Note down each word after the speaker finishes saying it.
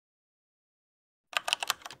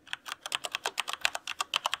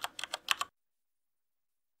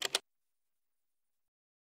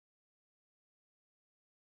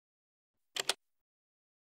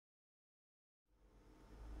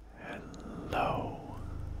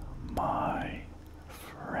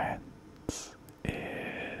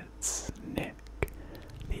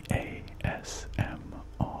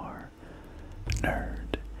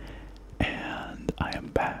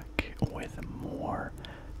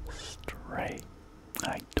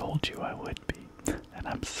told you I would be, and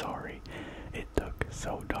I'm sorry it took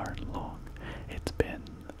so darn long. It's been,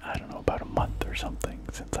 I don't know, about a month or something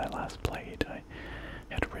since I last played. I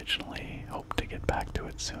had originally hoped to get back to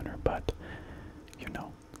it sooner, but, you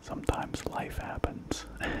know, sometimes life happens,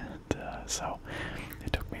 and so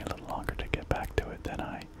it took me a little longer to get back to it than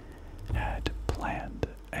I had planned,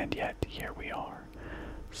 and yet here we are.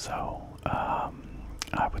 So,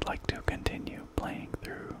 I would like to continue playing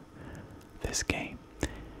through this game.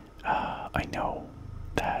 I know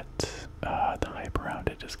that the hype around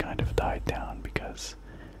it has kind of died down because,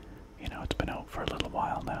 you know, it's been out for a little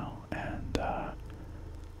while now, and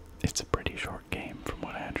it's a pretty short game from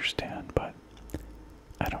what I understand, but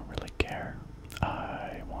I don't really care.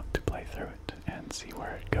 I want to play through it and see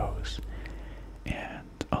where it goes, and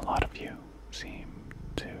a lot of you seem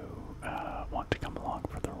to want to come along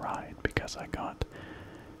for the ride because I got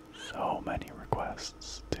so many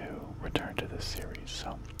requests to return to this series,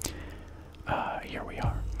 so here we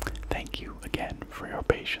are. Thank you again for your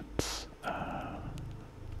patience,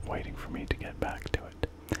 waiting for me to get back to it.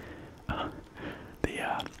 The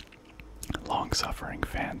long-suffering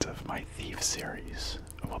fans of my Thief series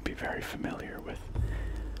will be very familiar with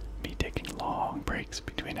me taking long breaks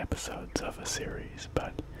between episodes of a series,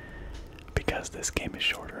 but because this game is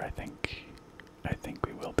shorter, I think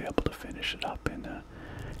we will be able to finish it up in a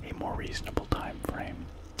more reasonable time frame.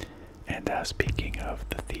 And speaking of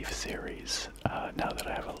the Thief series, now that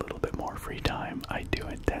I have a little bit more free time, I do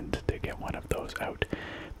intend to get one of those out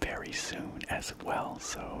very soon as well.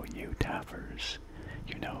 So you taffers,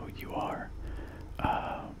 you know who you are.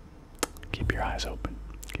 Keep your eyes open,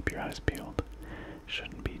 keep your eyes peeled.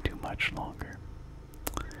 Shouldn't be too much longer.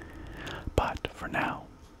 But for now,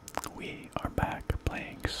 we are back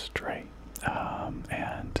playing Stray.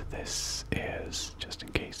 And this is, just in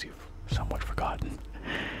case you've somewhat forgotten,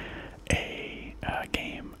 a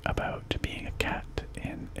game about being a cat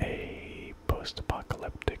in a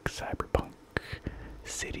post-apocalyptic cyberpunk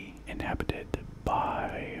city inhabited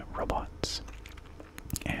by robots.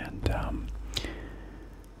 And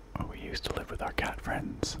we used to live with our cat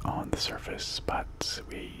friends on the surface, but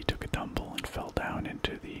we took a tumble and fell down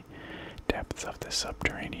into the depths of this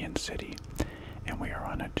subterranean city, and we are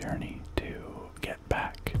on a journey to get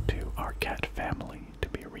back to our cat family, to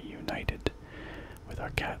be reunited with our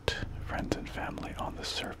cat friends and family on the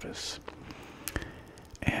surface.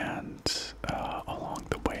 And along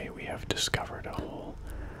the way we have discovered a whole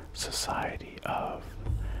society of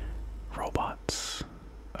robots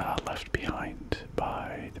left behind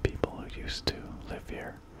by the people who used to live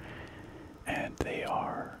here. And they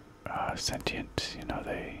are sentient, you know,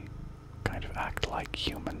 they kind of act like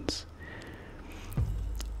humans.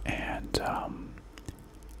 And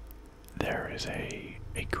there is a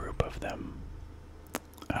group of them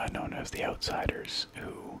known as the Outsiders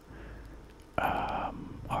who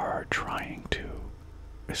are trying to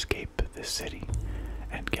escape the city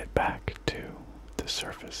and get back to the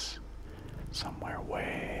surface somewhere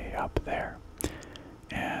way up there.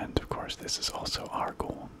 And of course this is also our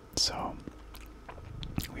goal. So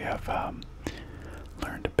we have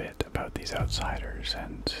learned a bit about these Outsiders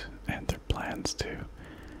and their plans to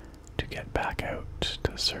get back out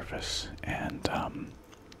to the surface, and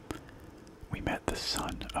we met the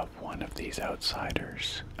son of one of these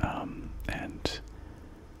Outsiders, and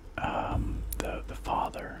the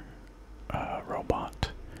father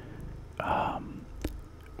robot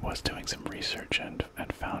was doing some research and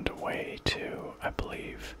found a way to, I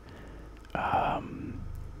believe,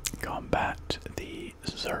 combat the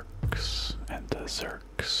Zurks. And the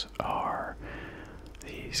Zurks are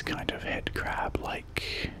these kind of head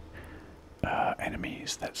crab-like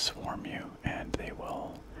enemies that swarm you, and they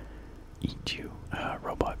will eat you,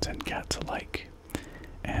 robots and cats alike.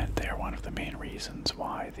 And they are one of the main reasons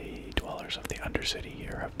why the dwellers of the Undercity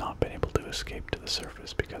here have not been able to escape to the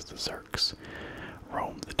surface, because the Zurks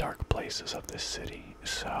roam the dark places of this city.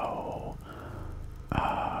 So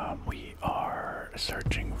we are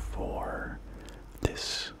searching for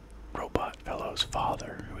this robot fellow's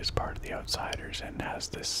father, who is part of the Outsiders and has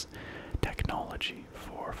this technology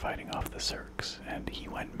for fighting off the Zurks, and he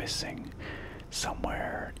went missing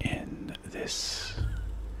somewhere in this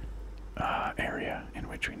area in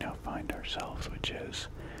which we now find ourselves, which is,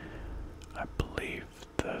 I believe,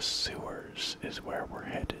 the sewers is where we're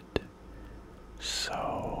headed.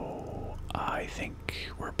 So I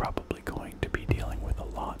think we're probably going to be dealing with a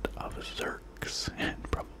lot of Zurks and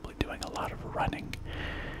probably doing a lot of running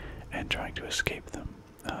and trying to escape them.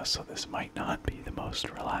 So this might not be the most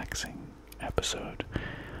relaxing episode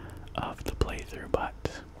of the playthrough,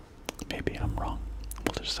 but maybe I'm wrong.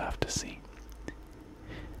 We'll just have to see.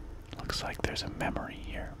 Looks like there's a memory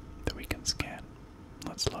here. we can scan.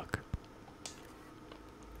 Let's look.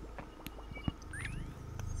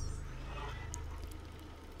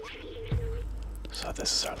 So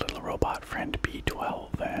this is our little robot friend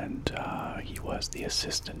B12, and he was the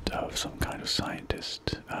assistant of some kind of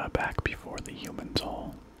scientist back before the humans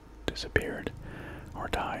all disappeared or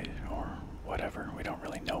died or whatever. We don't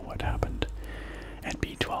really know what happened. And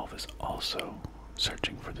B12 is also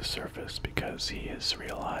searching for the surface because he has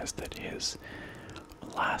realized that his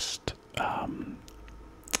last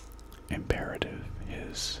imperative,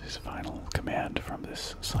 his final command from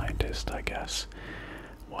this scientist, I guess,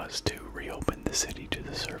 was to reopen the city to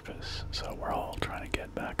the surface. So we're all trying to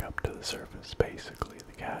get back up to the surface, basically.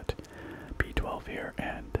 The cat, B12 here,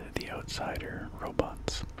 and the outsider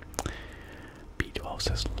robots. B12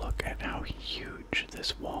 says, look at how huge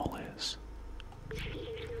this wall is.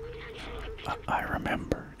 I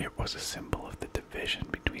remember it was a symbol of the division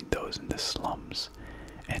between those in the slums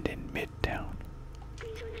and in Midtown.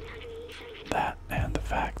 That and the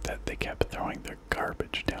fact that they kept throwing their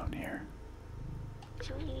garbage down here.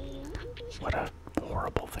 What a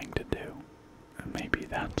horrible thing to do. And maybe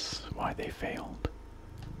that's why they failed.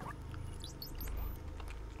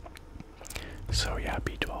 So yeah,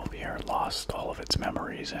 B12 here lost all of its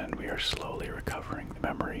memories, and we are slowly recovering the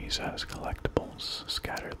memories as collectibles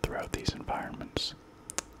scattered throughout these environments.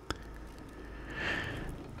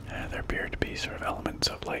 There appear to be sort of elements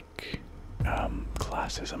of like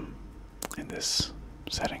classism in this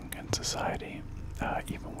setting and society,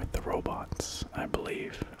 even with the robots. I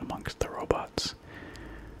believe amongst the robots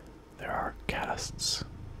there are castes.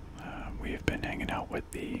 We've been hanging out with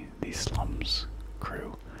the slums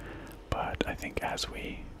crew, but I think as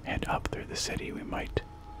we head up through the city we might...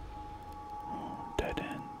 Oh, dead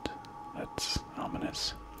end. That's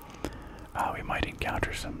ominous. We might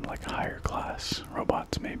encounter some like higher class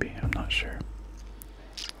robots maybe, I'm not sure.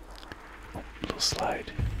 Oh, little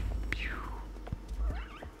slide. Pew.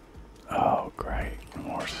 Oh great,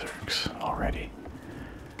 more Zurks already.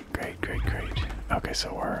 Great, great, great. Okay,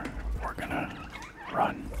 so we're gonna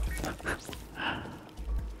run.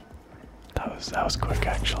 That was quick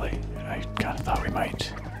actually. I kinda thought we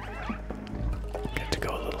might get to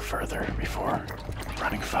go a little further before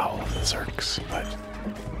running foul of the Zurks, but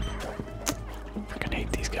I freaking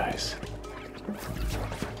hate these guys.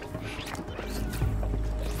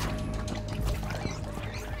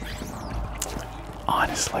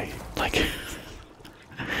 Honestly, like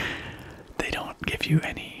they don't give you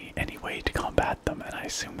any way to combat them, and I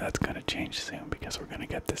assume that's gonna change soon because we're gonna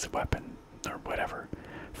get this weapon or whatever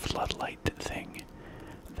floodlight thing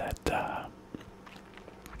that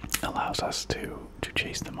allows us to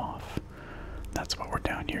chase them off. That's what we're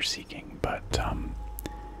down here seeking, but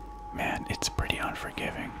man, it's pretty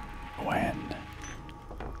unforgiving when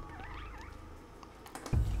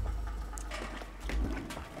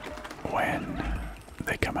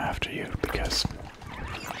they come after you, because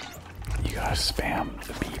you gotta spam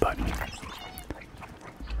the B button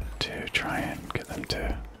to try and get them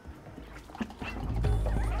to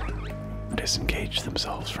disengage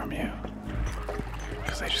themselves from you,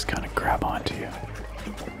 because they just kind of grab onto you.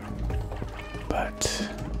 But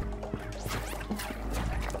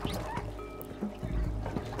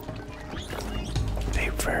they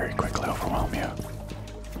very quickly overwhelm you.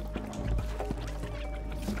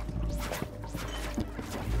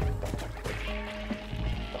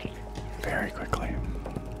 Very quickly.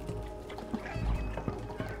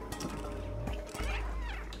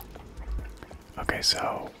 Okay,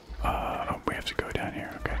 so we have to go down here,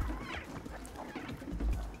 okay.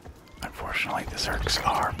 Unfortunately, the Zurks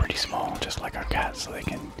are pretty small, just like our cats, so they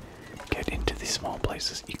can get into these small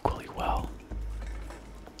places equally well.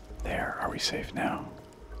 There, are we safe now?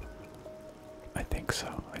 I think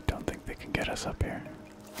so. I don't think they can get us up here.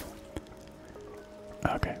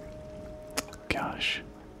 Okay. Gosh.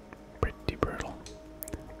 Pretty brutal.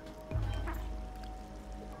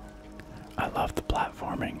 I love the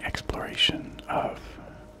platforming exploration of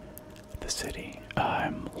the city.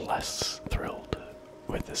 I'm less thrilled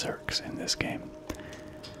with the Zurks in this game.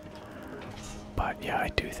 But yeah, I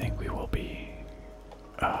do think we will be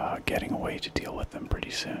getting a way to deal with them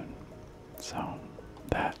pretty soon. So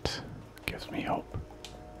that gives me hope.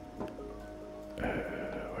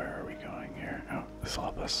 Where are we going here? Oh, this will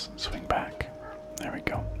help us swing back. There we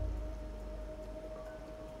go.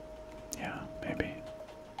 Yeah, maybe.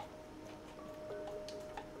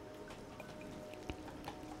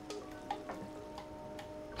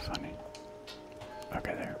 Funny.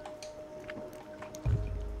 Okay, there.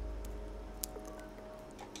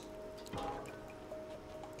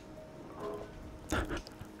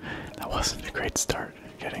 That wasn't a great start,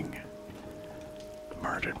 getting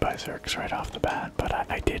murdered by Zurks right off the bat, but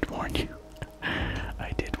I did warn you.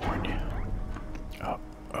 I did warn you. Oh,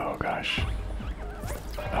 oh gosh.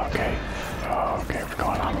 Okay. Oh, okay, we're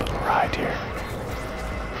going on a little ride here.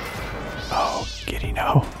 Oh, kitty,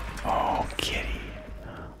 no. Oh, kitty.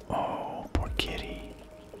 Oh, poor kitty.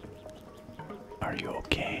 Are you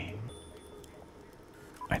okay?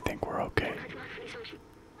 I think we're okay.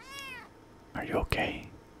 Are you okay?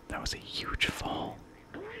 That was a huge fall.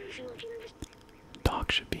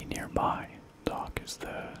 Doc should be nearby. Doc is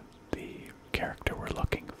the character we're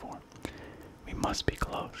looking for. We must be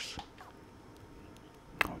close.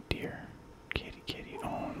 Oh dear. Kitty, kitty.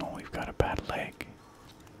 Oh no, we've got a bad leg.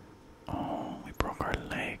 Oh, we broke our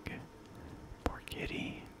leg. Poor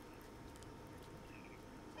kitty.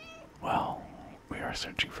 Well, we are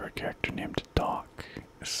searching for a character named Doc,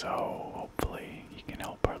 so hopefully he can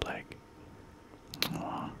help our leg.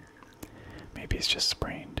 Aw. Maybe it's just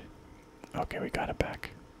sprained. Okay, we got it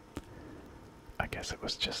back. I guess it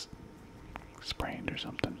was just sprained or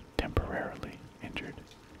something, temporarily injured.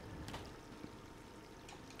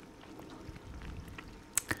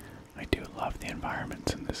 I do love the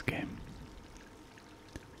environments in this game.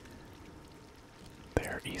 They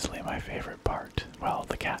are easily my favorite part. Well,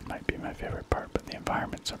 the cat might be my favorite part, but the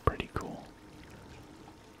environments are pretty cool.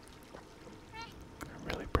 They're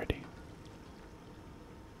really pretty.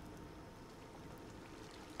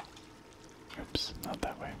 Oops, not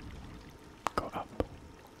that way. Go up.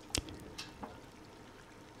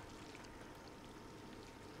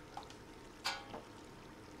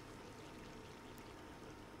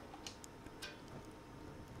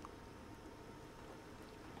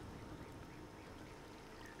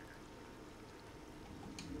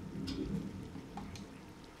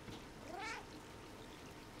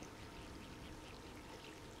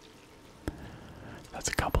 That's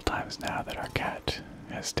a couple times now that our cat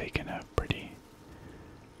has taken a pretty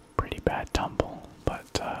bad tumble,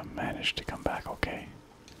 but managed to come back okay.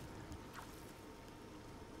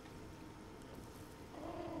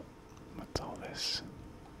 What's all this?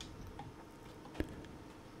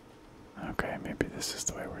 Okay, maybe this is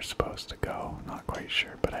the way we're supposed to go. Not quite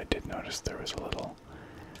sure, but I did notice there was a little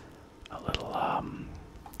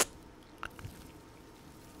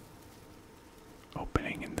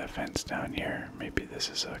opening in the fence down here. Maybe this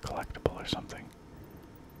is a collectible or something.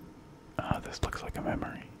 This looks like a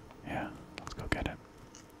memory. Yeah, let's go get it.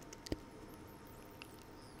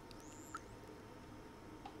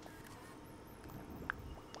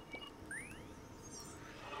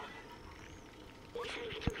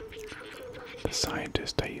 The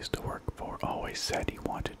scientist I used to work for always said he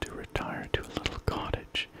wanted to retire to a little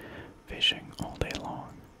cottage, fishing all day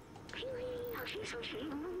long.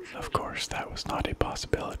 Of course, that was not a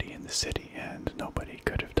possibility in the city, and nobody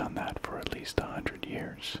could have done that for at least 100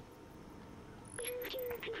 years.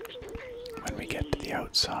 When we get to the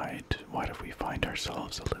outside, what if we find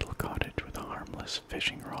ourselves a little cottage with a harmless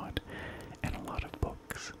fishing rod and a lot of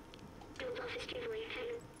books?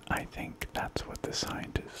 I think that's what the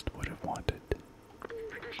scientist would have wanted.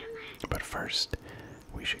 But first,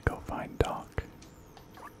 we should go find Doc.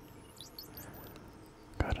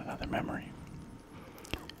 Got another memory.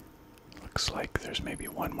 Looks like there's maybe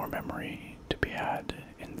one more memory to be had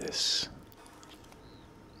in this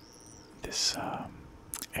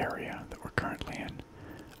area that we're currently in.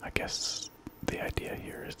 I guess the idea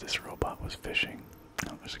here is this robot was fishing.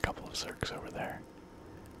 Oh, there's a couple of Zurks over there.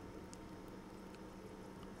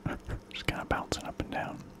 Just kind of bouncing up and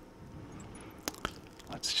down.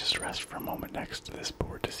 Let's just rest for a moment next to this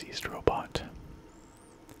poor deceased robot.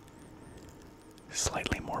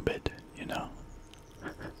 Slightly morbid, you know?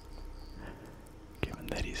 Given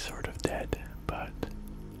that he's sort of dead, but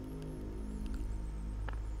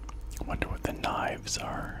I wonder what the knives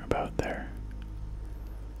are about there.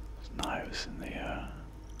 There's knives in the,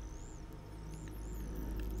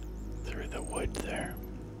 through the wood there.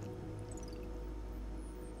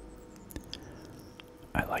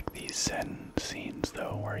 I like these Zen scenes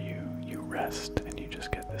though, where you rest and you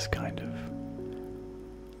just get this kind of,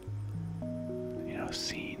 you know,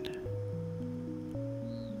 scene.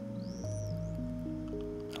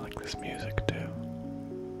 I like this music too.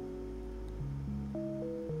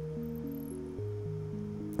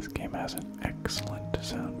 This game has an excellent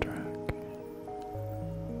soundtrack.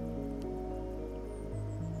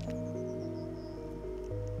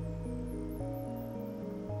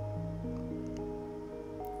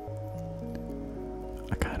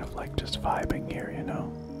 I kind of like just vibing here, you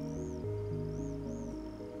know?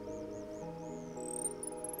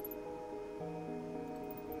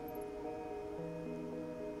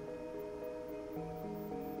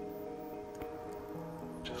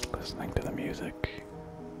 Just listening to the music.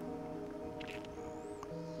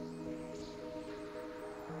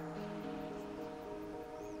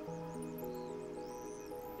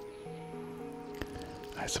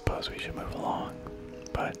 suppose we should move along,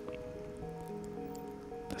 but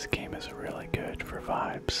this game is really good for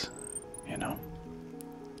vibes, you know?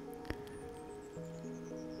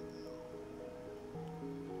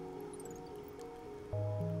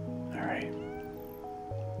 Alright.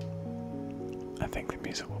 I think the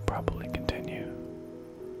music will probably continue.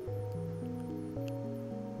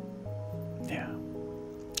 Yeah.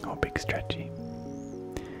 Oh, big stretchy.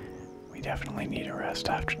 We definitely need a rest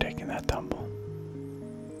after taking that tumble.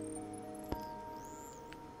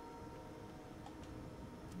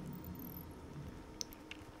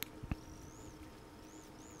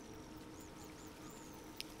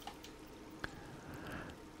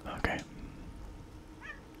 Okay.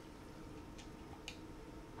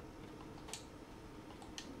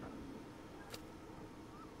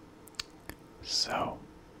 So,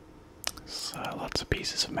 lots of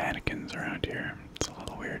pieces of mannequins around here. It's a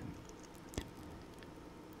little weird.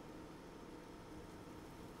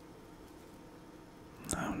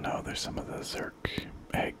 Oh no, there's some of the Zurk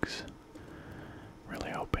eggs.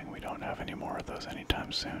 Really hoping we don't have any more of those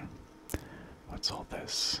anytime soon. What's all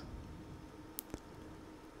this?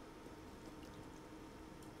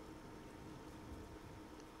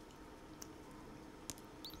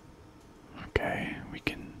 Okay, we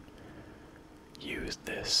can use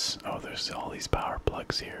this. Oh, there's all these power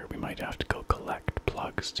plugs here. We might have to go collect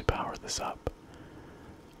plugs to power this up.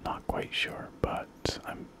 Not quite sure, but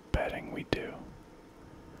I'm betting we do.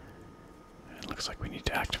 It looks like we need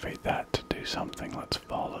to activate that to do something. Let's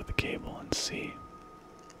follow the cable and see.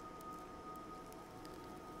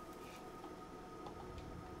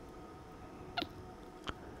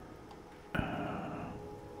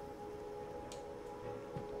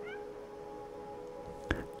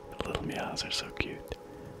 The little meows are so cute.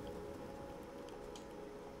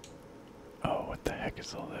 Oh, what the heck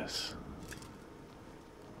is all this?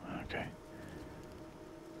 Okay.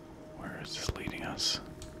 Where is this leading us?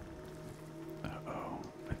 Uh-oh,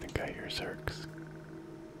 I think I hear Zurks.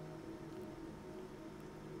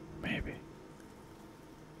 Maybe.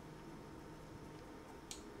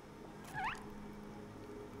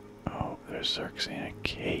 Oh, there's Zurks in a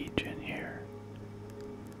cage in here.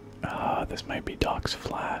 Ah, this might be Doc's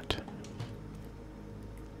flat.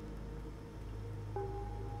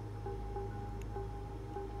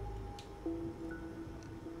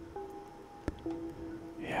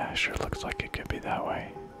 Yeah, sure looks like it could be that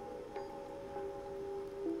way.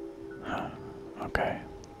 Huh, okay.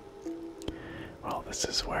 Well, this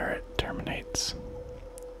is where it terminates.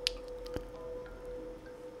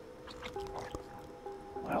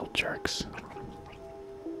 Well, jerks.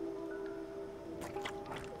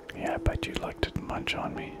 Yeah, I bet you'd like to munch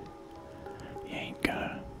on me. You ain't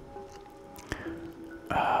gonna.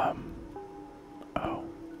 Oh,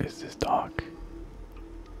 is this Doc?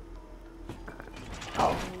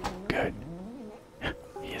 Oh, good.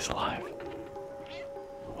 He is alive.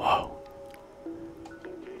 Whoa.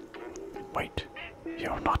 Wait,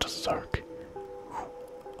 you're not a Zurk. Who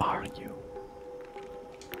are you?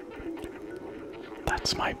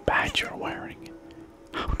 That's my badge you're wearing.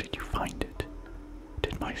 How did you find it?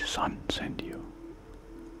 Did my son send you?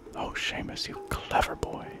 Oh, Seamus, you clever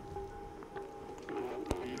boy.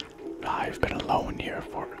 I've been alone here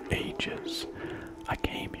for ages. I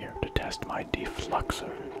came here to test my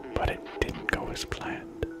defluxer, but it didn't go as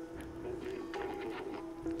planned.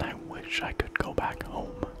 I wish I could go back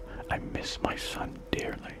home. I miss my son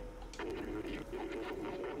dearly.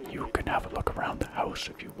 You can have a look around the house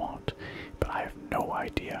if you want, but I have no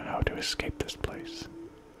idea how to escape this place.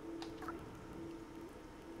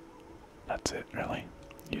 That's it, really?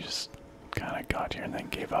 You just kinda got here and then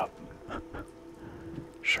gave up.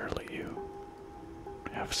 Surely you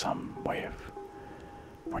have some way of...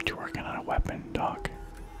 Weren't you working on a weapon, Doc?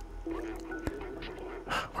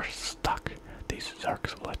 We're stuck. These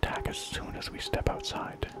Zurks will attack as soon as we step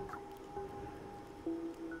outside.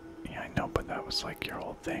 Yeah, I know, but that was like your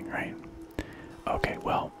whole thing, right? Okay,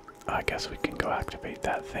 well, I guess we can go activate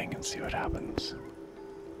that thing and see what happens.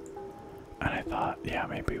 And I thought, yeah,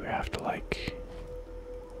 maybe we have to, like,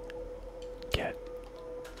 get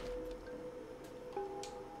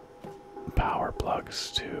power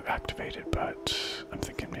plugs to activate it, but I'm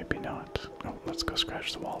thinking maybe not. Oh, let's go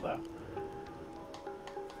scratch the wall, though.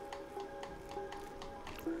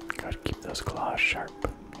 Gotta keep those claws sharp,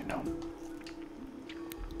 you know?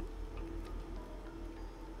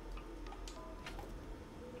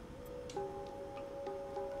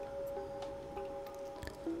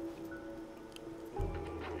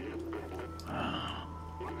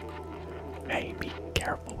 Hey, be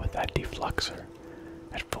careful with that defluxer.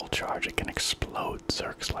 At full charge, it can explode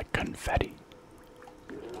Zurks like confetti.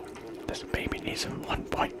 This baby needs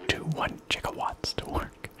 1.21 gigawatts to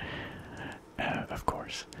work. Of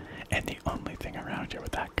course. And the only thing around here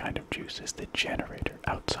with that kind of juice is the generator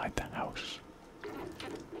outside the house.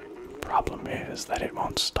 Problem is that it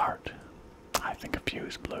won't start. I think a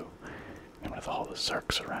fuse blew. And with all the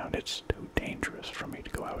Zurks around, it's too dangerous for me to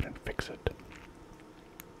go out and fix it.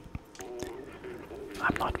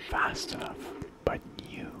 I'm not fast enough, but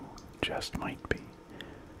you just might be.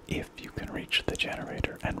 If you can reach the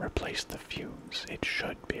generator and replace the fuse, it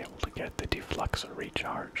should be able to get the defluxer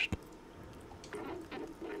recharged.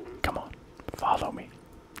 Come on, follow me.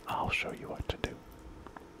 I'll show you what to do.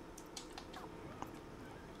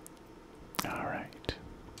 Alright.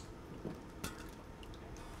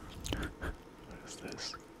 What is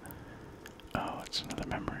this? Oh, it's another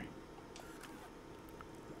memory.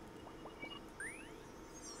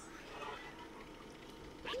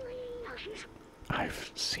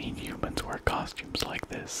 I've seen humans wear costumes like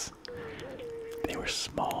this. They were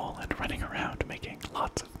small and running around making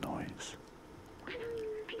lots of noise.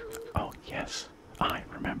 Oh yes, I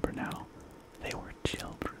remember now. They were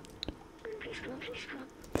children.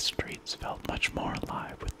 The streets felt much more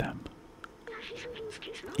alive with them.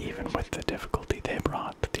 Even with the difficulty they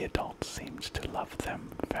brought, the adults seemed to love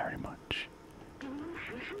them very much.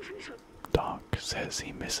 Doc says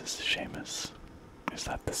he misses Seamus. Is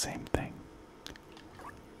that the same thing?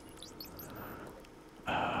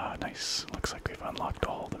 Nice. Looks like we've unlocked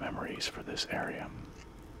all the memories for this area.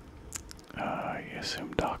 I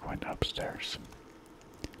assume Doc went upstairs.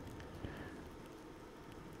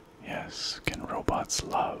 Yes, can robots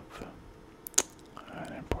love?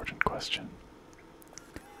 An important question.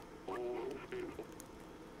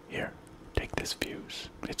 Here, take this fuse.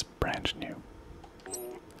 It's brand new.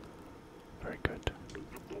 Very good.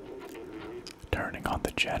 Turning on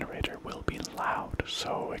the generator will be loud,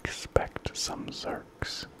 so expect some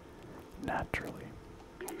Zurks. Naturally.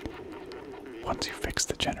 Once you fix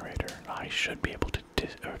the generator, I should be able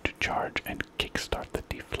to charge and kickstart the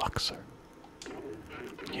defluxer.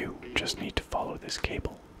 You just need to follow this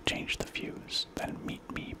cable, change the fuse, then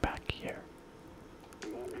meet me back here.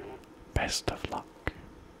 Best of luck.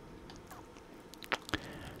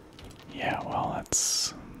 Yeah, well,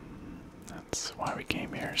 that's why we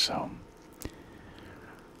came here, so...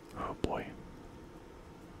 Oh boy.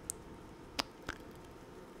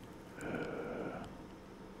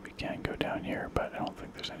 We can go down here, but I don't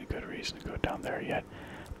think there's any good reason to go down there yet.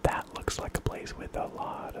 That looks like a place with a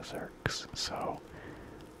lot of Zurks, so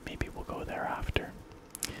maybe we'll go there after.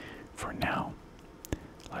 For now,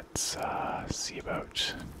 let's see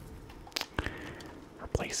about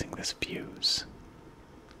replacing this fuse.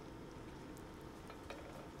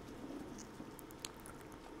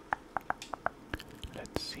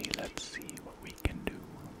 Let's see what we can do.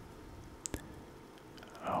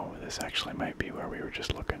 Oh, this actually might be where we were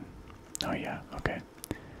just looking. Oh yeah, okay.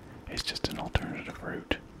 It's just an alternative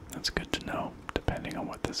route. That's good to know. Depending on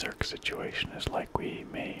what the Zurk situation is like, we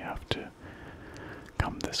may have to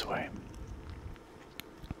come this way.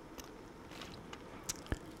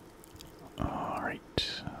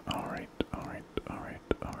 Alright, alright, alright, alright,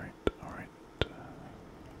 alright, alright.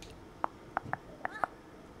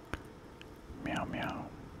 Meow meow.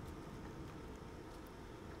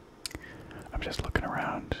 I'm just looking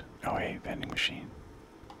around. Oh hey, vending machine.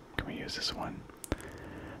 Can we use this one?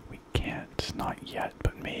 We can't, not yet,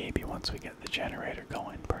 but maybe once we get the generator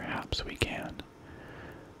going, perhaps we can.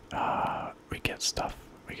 We get stuff.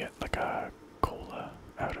 We get like a cola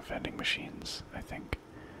out of vending machines, I think,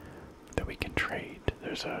 that we can trade.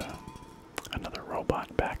 There's another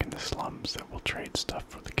robot back in the slums that will trade stuff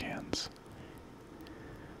for the cans.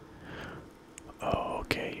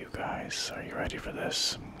 Okay, you guys, are you ready for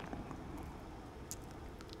this?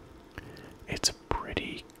 It's a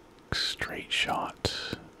pretty straight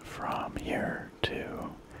shot from here to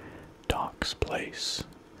Doc's place,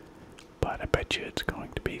 but I bet you it's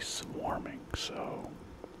going to be swarming, so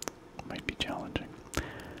it might be challenging.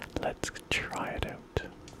 Let's try it out.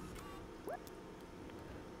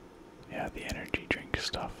 Yeah, the energy drink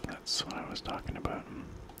stuff, that's what I was talking about.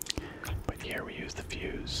 But here we use the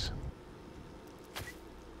fuse.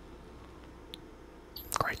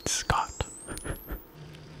 Great Scott.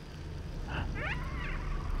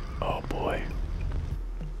 Oh boy.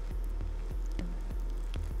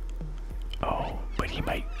 Oh, but he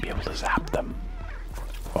might be able to zap them.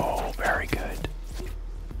 Oh, very good.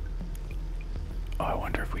 Oh, I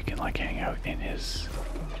wonder if we can like hang out in his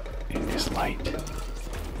light.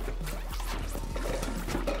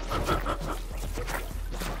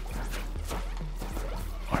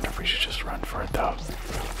 Wonder if we should just run for it though.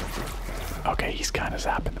 Okay, he's kind of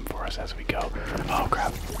zapping them for us as we go. Oh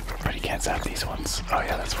crap! But you can't zap these ones. Oh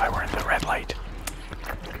yeah, that's why we're in the red light.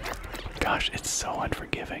 Gosh, it's so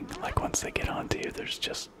unforgiving. Like once they get onto you, there's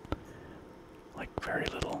just like very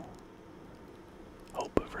little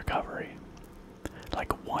hope of recovery.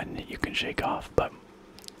 Like one you can shake off, but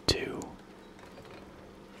two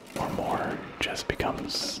or more just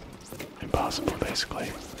becomes impossible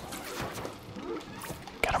basically.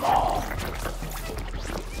 Get them all.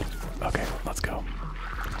 Okay, let's go.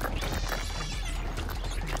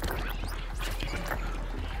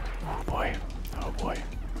 Oh boy, oh boy.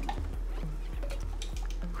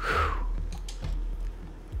 Whew.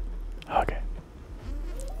 Okay.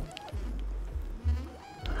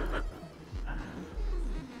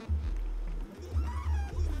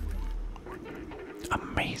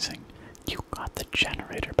 Amazing. You got the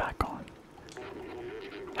generator back on.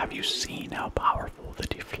 Have you seen how powerful the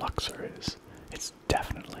defluxer is? It's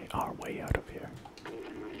definitely our way out of here.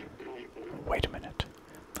 Wait a minute.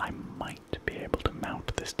 I might be able to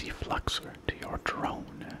mount this defluxer to your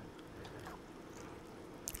drone.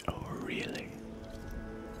 Oh, really?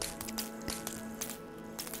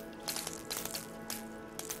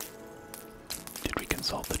 Did we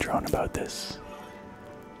consult the drone about this?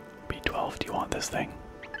 B12, do you want this thing?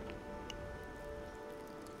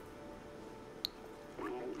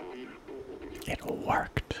 It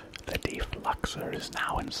worked. The defluxer is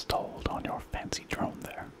now installed on your fancy drone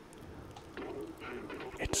there.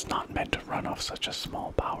 It's not meant to run off such a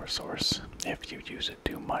small power source. If you use it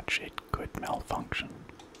too much, it could malfunction.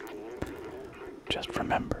 Just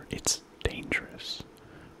remember, it's dangerous.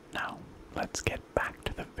 Now, let's get back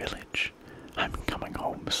to the village. I'm coming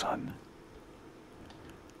home, son.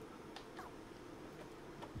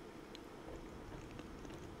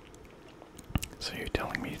 So you're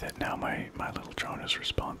telling me that now my little drone is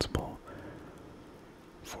responsible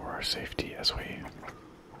for our safety as we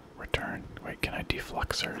return? Wait, can I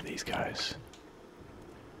defluxer these guys?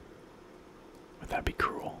 Would that be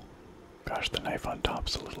cruel? Gosh, the knife on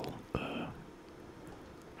top's a little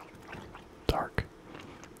dark.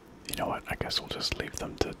 You know what? I guess we'll just leave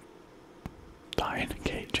them to die in a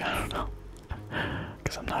cage. I don't know.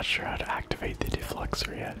 Because I'm not sure how to activate the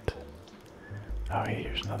defluxer yet. Oh, hey,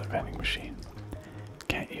 here's another vending machine.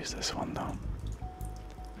 Can't use this one though.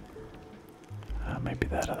 Maybe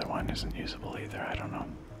that other one isn't usable either. I don't know.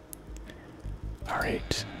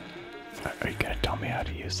 Alright. Are you gonna tell me how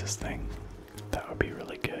to use this thing? That would be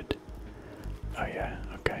really good. Oh yeah,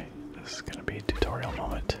 okay. This is gonna be a tutorial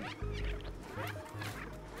moment.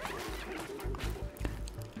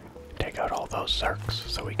 Take out all those Zurks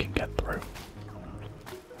so we can get through.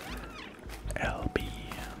 LB.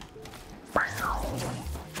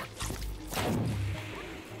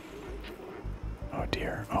 Oh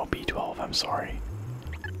dear. Oh, B12, I'm sorry.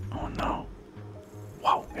 Oh no.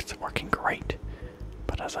 Wow, it's working great.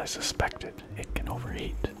 But as I suspected, it can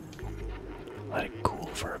overheat. Let it cool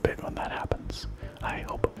for a bit when that happens. I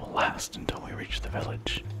hope it will last until we reach the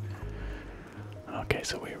village. Okay,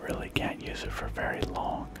 so we really can't use it for very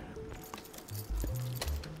long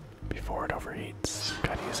before it overheats.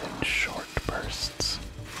 Gotta use it in short bursts.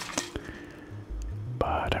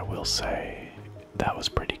 But I will say, that was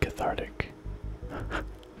pretty cathartic.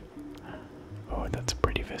 Oh, that's a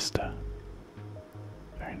pretty vista.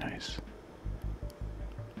 Very nice.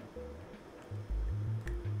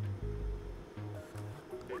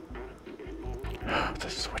 The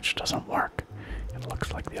switch doesn't work. It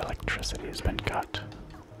looks like the electricity has been cut.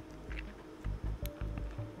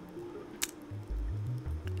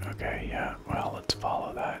 Okay, yeah, well, let's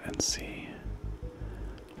follow that and see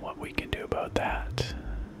what we can do about that.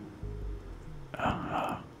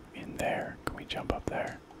 In there. Can we jump up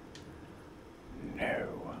there?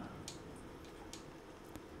 No.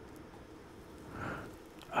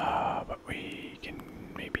 But we can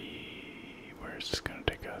maybe... Where is this gonna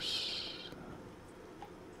take us?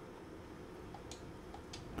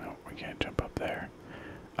 No, we can't jump up there.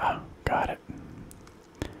 Oh, got it.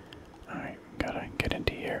 Alright, gotta get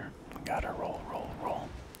into here. We gotta roll.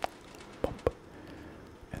 Bump.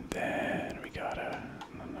 And then we gotta...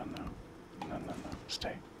 No.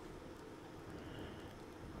 Stay.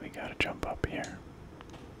 We gotta jump up here.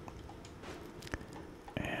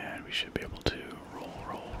 And we should be able to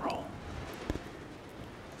roll.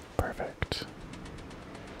 Perfect.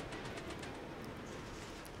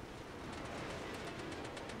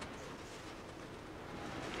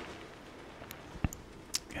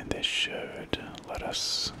 And this should let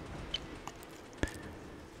us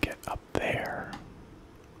get up there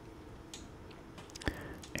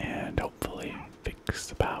and hopefully fix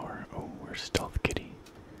the power. Oh, we're Stealth Kitty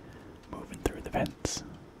moving through the vents.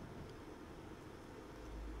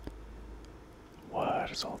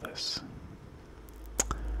 What is all this? this?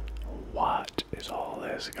 What is all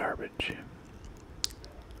this garbage?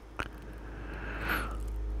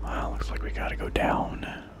 Well, looks like we gotta go down.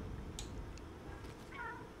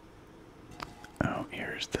 Oh,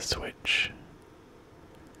 here's the switch.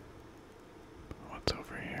 What's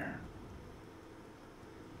over here?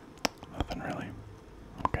 Nothing really.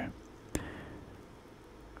 Okay.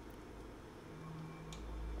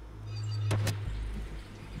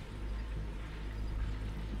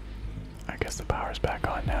 I guess the power's back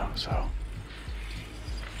on now, so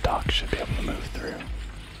Doc should be able to move through.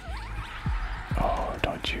 Oh,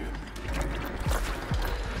 don't you?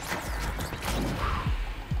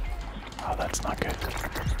 Oh, that's not good.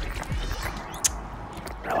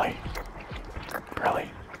 Really? Really?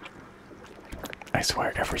 I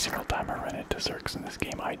swear every single time I run into Zurks in this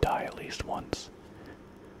game, I die at least once.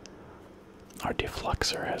 Our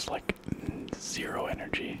defluxer has like 0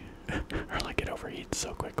 energy, or like it overheats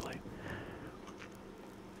so quickly.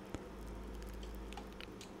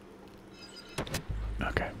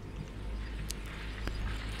 Okay.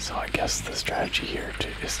 So I guess the strategy here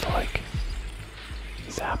is to like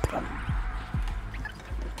zap them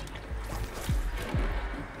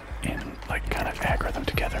and like kind of aggro them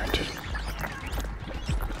together into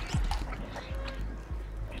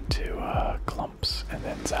clumps and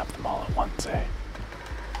then zap them all at once, eh?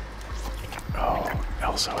 Oh,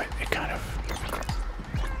 also it kind of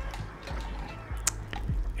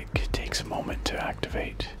it takes a moment to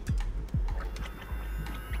activate.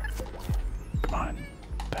 Come on,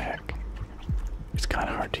 the heck. It's kind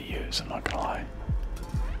of hard to use, I'm not gonna lie.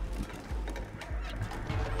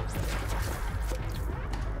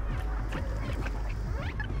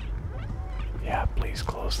 Yeah, please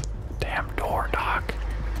close the damn door, Doc.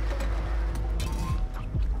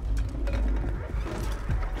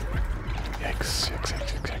 Yikes, yikes,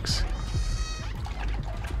 yikes, yikes, yikes.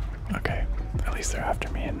 Okay, at least they're after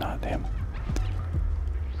me and not him.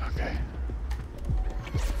 Okay.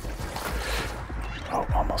 Oh,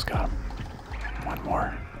 almost got him. One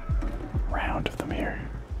more round of them here.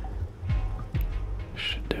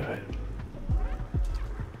 Should do it.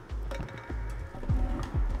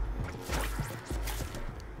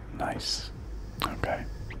 Nice. Okay.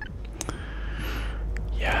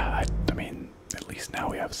 Yeah, I mean, at least now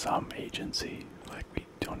we have some agency. Like, we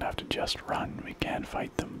don't have to just run. We can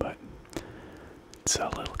fight them, but it's a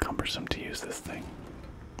little cumbersome to use this thing.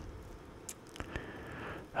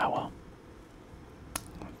 Ah well.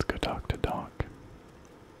 Let's go talk to Doc.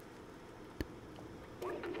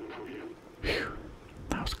 Phew,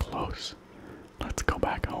 that was close. Let's go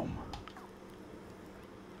back home.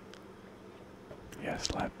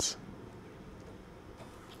 Yes, let's.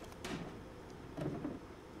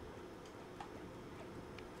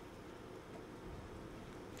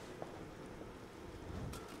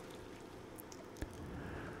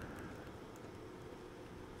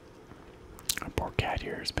 Our poor cat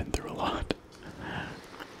here has been through a lot.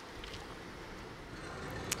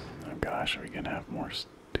 Oh gosh, are we gonna have more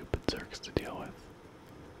stupid Zurks to deal with?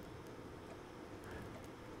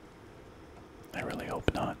 I really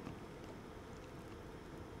hope not.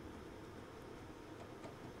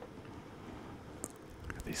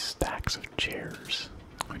 Look at these stacks of chairs.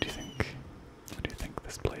 What do you think? What do you think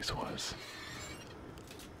this place was?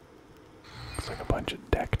 Looks like a bunch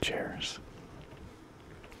of deck chairs.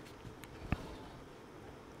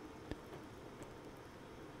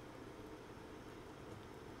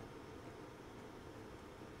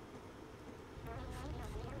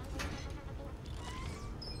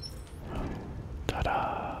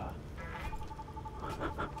 Ta-da!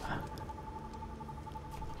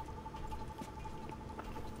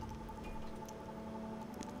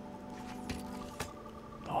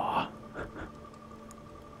 Aw.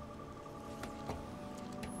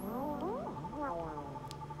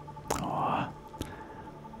 Aw.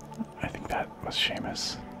 I think that was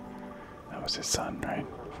Seamus. That was his son, right?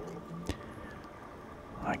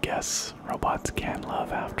 I guess robots can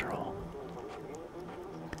love after all.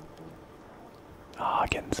 Ah,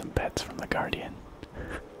 getting some pets from the Guardian.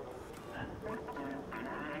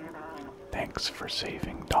 Thanks for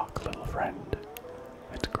saving Doc, little friend.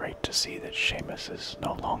 It's great to see that Seamus is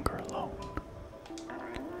no longer alone.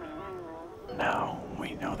 Now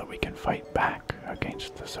we know that we can fight back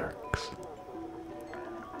against the Zurks.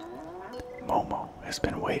 Momo has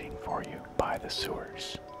been waiting for you by the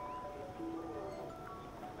sewers.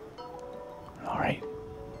 Alright,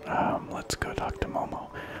 let's go talk to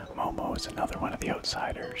Momo. Momo is another one of the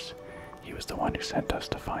outsiders. He was the one who sent us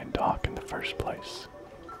to find Doc in the first place.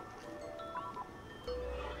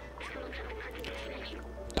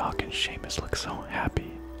 Doc and Seamus look so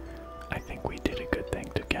happy. I think we did a good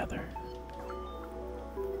thing together.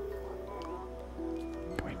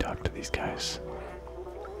 Can we talk to these guys?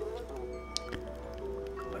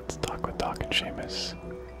 Let's talk with Doc and Seamus.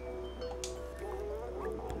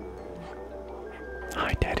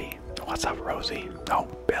 Hi, Teddy. What's up, Rosie? Oh,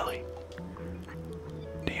 Billy.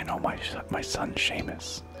 Do you know my son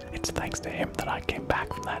Seamus? It's thanks to him that I came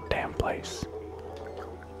back from that damn place.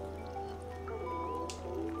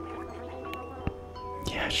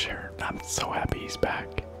 Yeah, sure. I'm so happy he's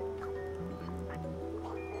back.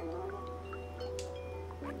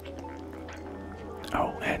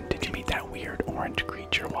 Oh, and did you meet that weird orange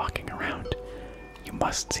creature walking around? You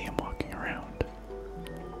must see him walking around.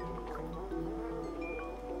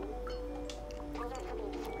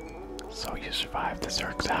 So you survived the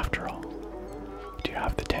Zurks after all. Do you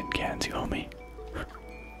have the 10 cans you owe me?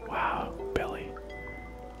 Wow, Billy.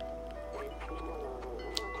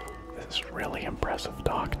 This is really impressive,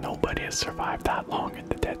 Doc. Nobody has survived that long in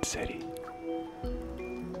the Dead City.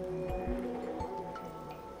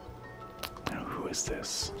 Now, who is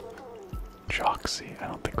this? Joxy. I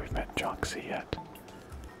don't think we've met Joxy yet.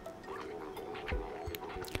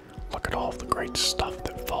 Look at all of the great stuff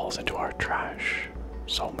that falls into our trash.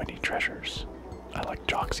 So many treasures. I like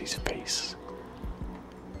Joxy's face.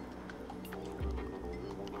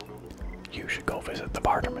 You should go visit the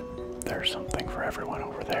barterman. There's something for everyone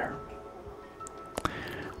over there.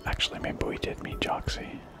 Actually, maybe we did meet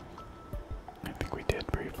Joxy. I think we did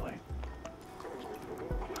briefly.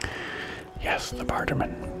 Yes, the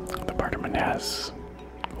barterman. The barterman has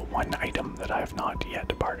one item that I have not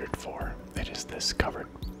yet bartered for. It is this covered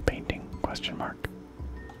painting, question mark.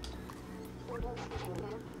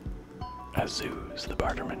 Azuz, the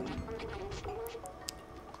barterman.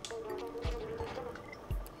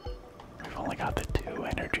 We've only got the 2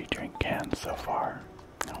 energy drink cans so far.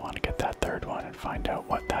 I want to get that 3rd one and find out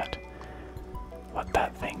what that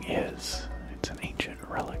thing is. It's an ancient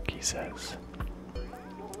relic, he says.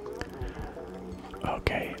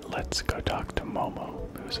 Okay, let's go talk to Momo,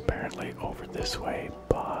 who's apparently over this way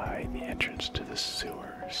by the entrance to the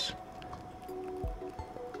sewers.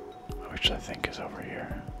 Which I think is over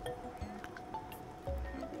here.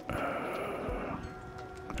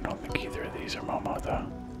 I don't think either of these are Momo, though.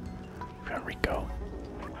 We've got Rico.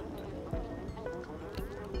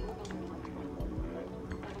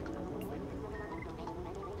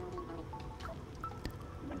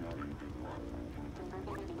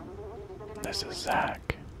 This is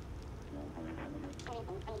Zach.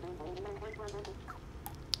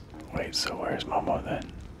 Wait, so where's Momo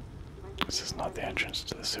then? This is not the entrance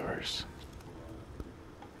to the sewers.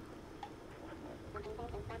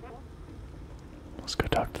 Let's go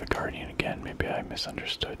talk to the Guardian again. Maybe I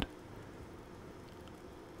misunderstood.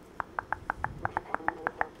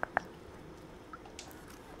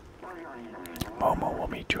 Momo will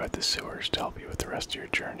meet you at the sewers to help you with the rest of your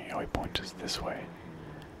journey. Oh, he points us this way.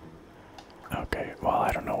 Okay, well,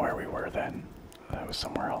 I don't know where we were then. That was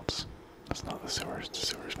somewhere else. That's not the sewers. The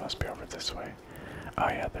sewers must be over this way. Oh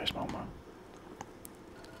yeah, there's Momo.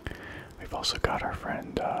 We've also got our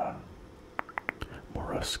friend,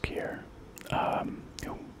 Morusk here,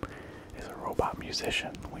 who is a robot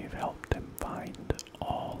musician. We've helped him find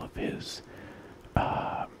all of his,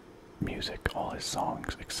 music, all his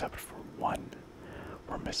songs, except for one.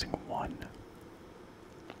 We're missing one.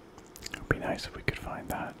 It would be nice if we could find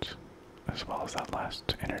that, as well as that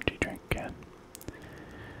last energy drink can.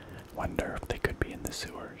 Wonder if they could be in the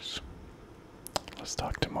sewers. Let's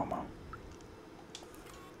talk to Momo.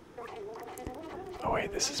 Oh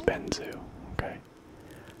wait, this is Benzu. Okay.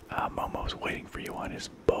 Momo's waiting for you on his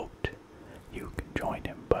boat. You can join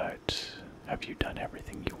him, but have you done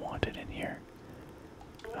everything you wanted in here?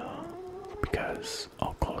 Because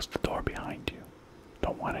I'll close the door behind you.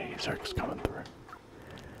 Don't want any Zurks coming through.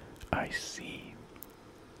 I see.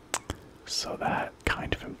 So that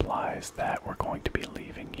kind of implies that we're going to be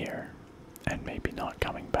leaving here and maybe not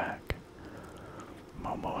coming back.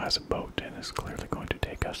 Momo has a boat and is clearly going to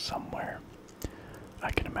take us somewhere. I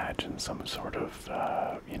can imagine some sort of,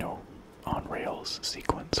 on rails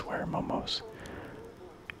sequence where Momo's,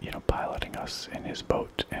 piloting us in his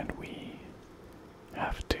boat and we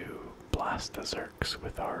have to blast the Zurks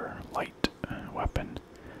with our light weapon.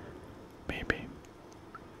 Maybe.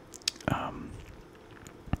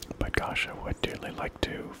 But gosh, I would dearly like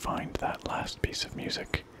to find that last piece of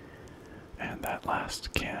music and that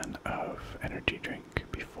last can of energy drink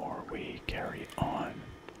before we carry on.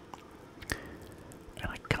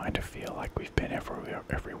 And I kind of feel like we've been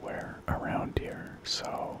everywhere around here,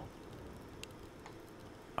 so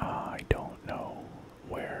I don't know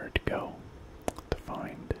where to go to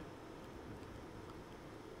find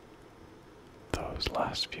those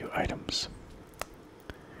last few items.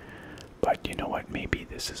 But you know what? Maybe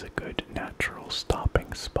this is a good natural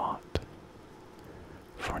stopping spot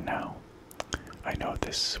for now. I know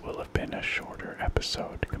this will have been a shorter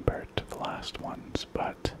episode compared to the last ones,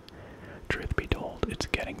 but truth be told, it's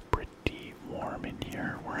getting pretty warm in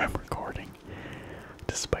here where I'm recording.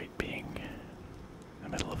 Despite being in the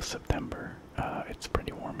middle of September, it's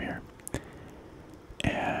pretty warm here.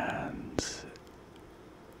 And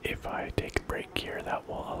if I take a break here, that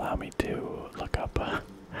will allow me to look up a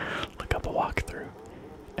walkthrough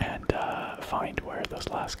and find where those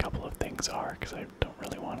last couple of things are, because I don't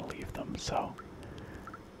really want to leave them. So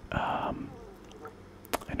I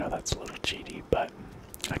know that's a little cheaty, but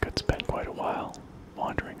I could spend quite a while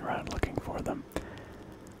wandering around looking for them.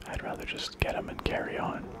 I'd rather just get them and carry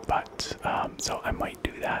on. But so I might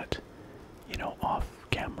do that, you know, off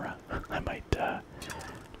camera. I might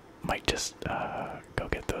just go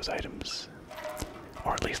get those items,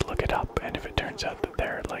 or at least look it up. And if it turns out that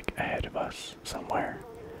they're like ahead of us somewhere,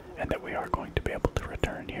 and that we are going to be able to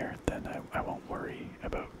return here, then I won't worry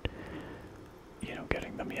about, you know,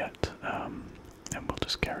 getting them yet. And we'll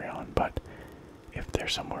just carry on. But if they're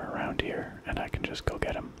somewhere around here and I can just go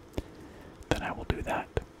get them, then I will do that.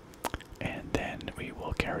 And then we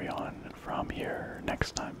will carry on from here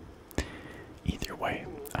next time. Either way,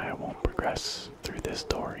 I won't progress through this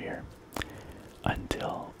door here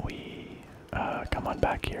until we come on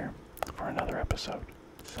back here for another episode.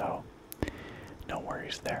 So, no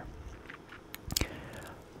worries there.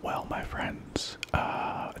 Well, my friends,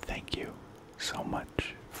 thank you so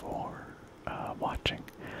much for watching,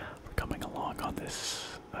 for coming along on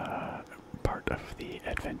this part of the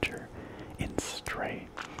adventure in Stray.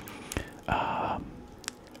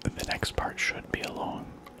 The next part should be along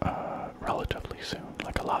relatively soon,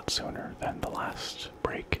 like a lot sooner than the last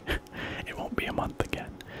break. It won't be a month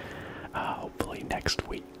again. Hopefully next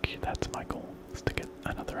week. That's my goal, is to get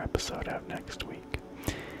another episode out next week.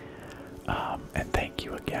 And thank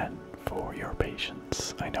you again for your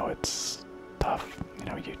patience. I know it's tough, you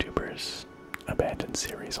know, YouTubers abandon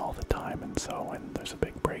series all the time, and so when there's a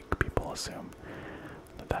big break, people assume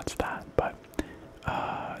that that's that. But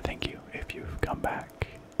thank you if you've come back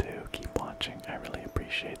to keep watching. I really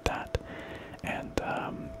appreciate that. And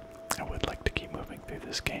I would like to keep moving through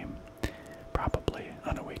this game, probably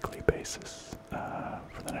on a weekly basis,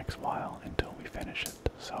 for the next while until we finish it.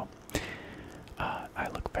 So I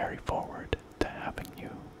look very forward to having you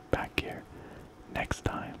back here next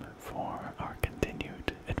time for our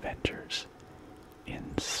continued adventures